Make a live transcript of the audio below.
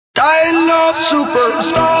I love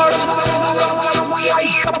superstars.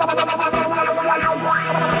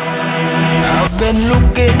 I've been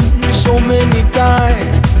looking so many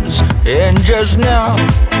times, and just now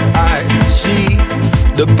I see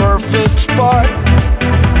the perfect spot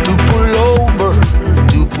to pull over,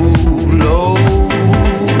 to pull over.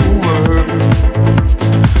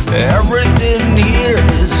 Everything here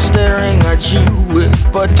is staring at you with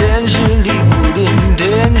potentially good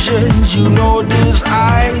intentions. You know these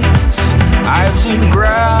eyes, I've seen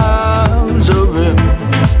crowds of him,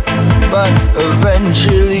 but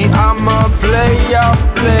eventually I'm a player.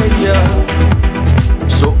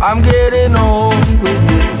 So I'm getting on with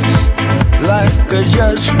this, like I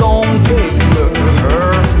just don't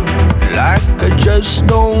care, like I just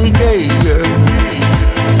don't care.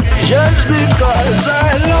 Just because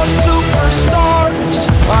I love superstars,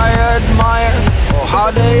 I admire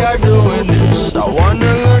how they are doing this. I wanna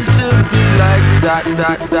learn to be like that.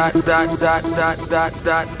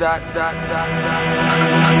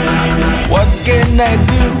 What can I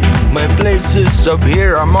do? My place is up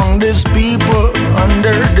here among these people,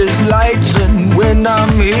 under these lights, and when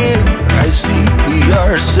I'm here, I see we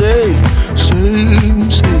are same.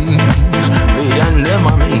 Me and them,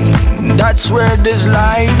 I mean, that's where this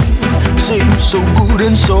life seems so good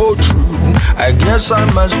and so true. I guess I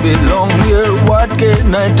must belong here. What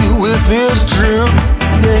can I do if it's true?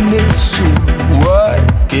 Then it's true. What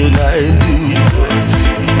can I do?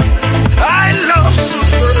 I love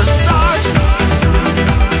superstars.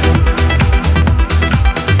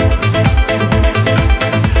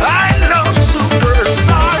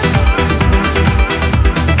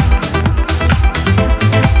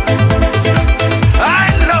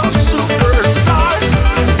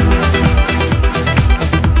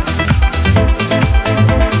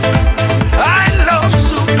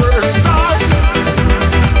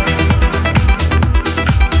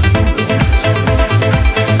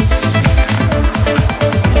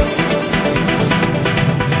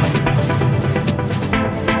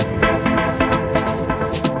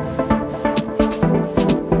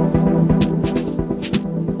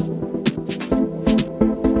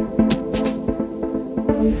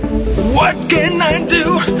 What can I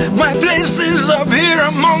do? My place is up here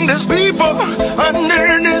among these people,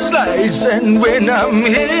 under these lights, and when I'm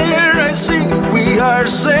here I see we are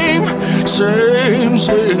same.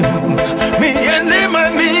 Me and them, I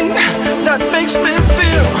mean, that makes me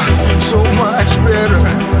feel so much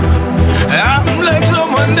better.